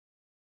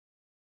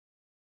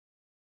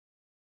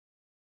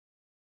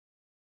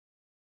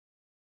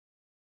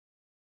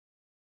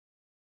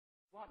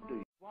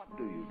What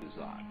do you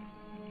desire?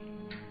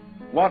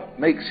 What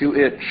makes you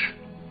itch?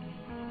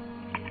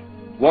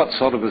 What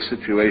sort of a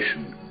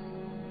situation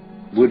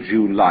would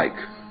you like?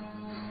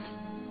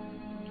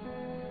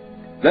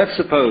 Let's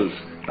suppose,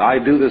 I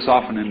do this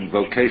often in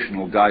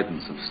vocational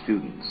guidance of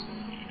students.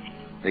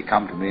 They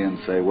come to me and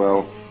say,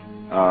 well,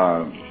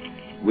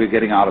 we're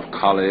getting out of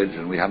college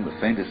and we haven't the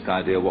faintest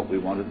idea what we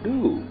want to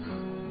do.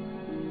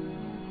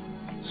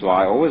 So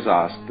I always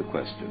ask the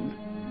question,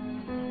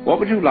 what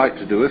would you like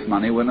to do if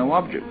money were no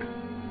object?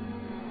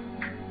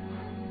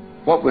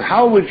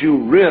 How would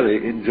you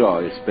really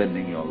enjoy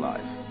spending your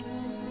life?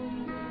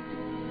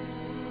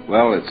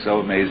 Well, it's so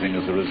amazing.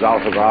 As a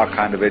result of our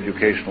kind of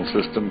educational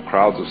system,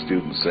 crowds of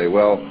students say,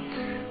 well,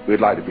 we'd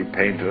like to be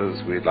painters,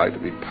 we'd like to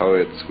be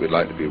poets, we'd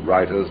like to be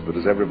writers, but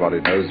as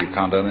everybody knows, you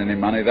can't earn any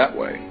money that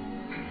way.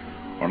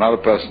 Or another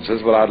person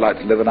says, well, I'd like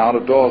to live an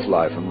out-of-doors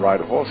life and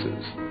ride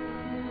horses.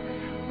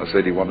 I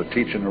say, do you want to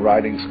teach in a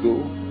riding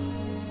school?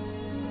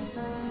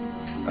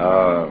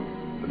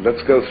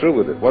 Let's go through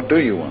with it. What do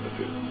you want to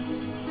do?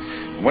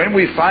 When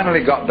we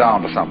finally got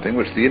down to something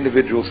which the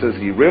individual says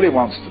he really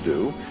wants to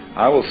do,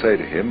 I will say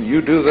to him,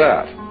 you do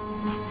that.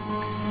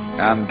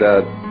 And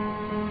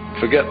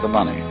forget the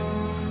money.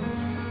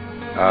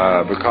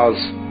 Because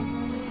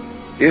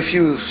if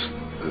you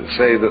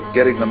say that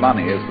getting the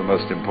money is the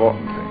most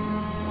important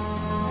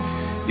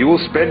thing, you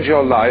will spend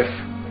your life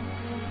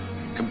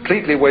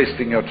completely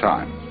wasting your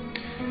time.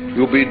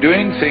 You'll be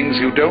doing things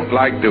you don't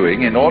like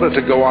doing in order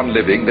to go on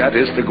living, that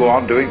is, to go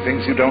on doing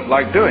things you don't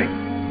like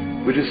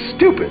doing, which is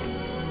stupid.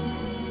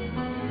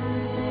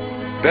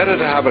 Better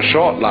to have a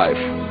short life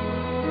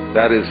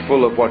that is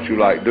full of what you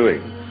like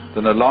doing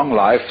than a long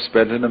life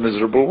spent in a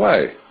miserable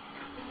way.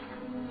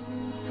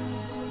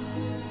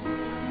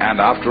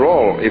 And after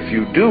all, if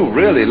you do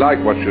really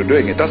like what you're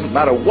doing, it doesn't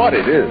matter what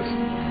it is,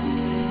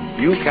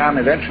 you can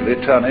eventually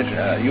turn it,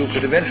 you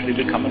could eventually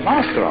become a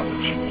master of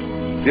it.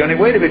 The only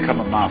way to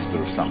become a master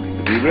of something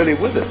is to be really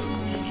with it.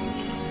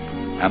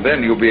 And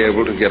then you'll be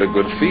able to get a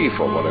good fee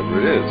for whatever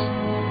it is.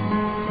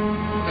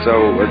 So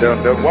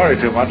don't worry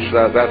too much.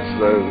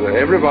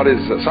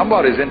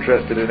 Somebody's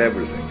interested in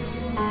everything.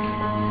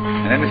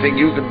 And anything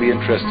you can be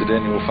interested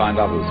in, you'll find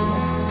others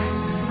will.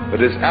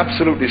 But it's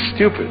absolutely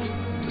stupid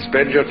to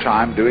spend your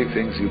time doing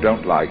things you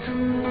don't like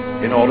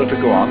in order to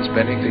go on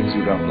spending things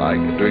you don't like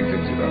and doing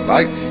things you don't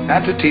like,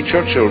 and to teach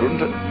your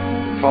children to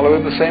follow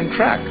in the same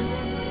track.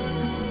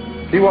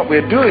 See, what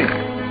we're doing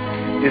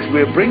is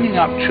we're bringing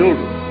up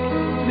children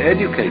and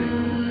educating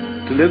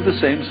them to live the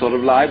same sort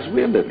of lives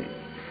we're living,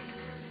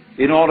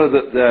 in order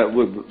that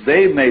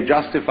they may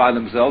justify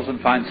themselves and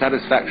find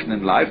satisfaction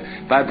in life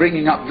by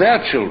bringing up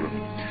their children,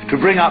 to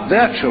bring up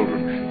their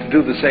children to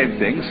do the same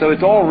thing, so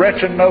it's all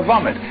retch and no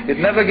vomit. It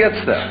never gets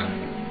there.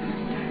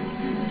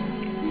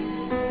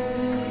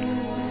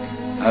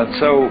 And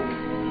so,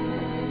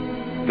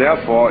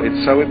 therefore,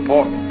 it's so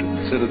important to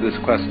consider this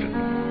question: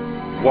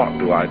 what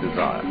do I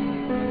desire?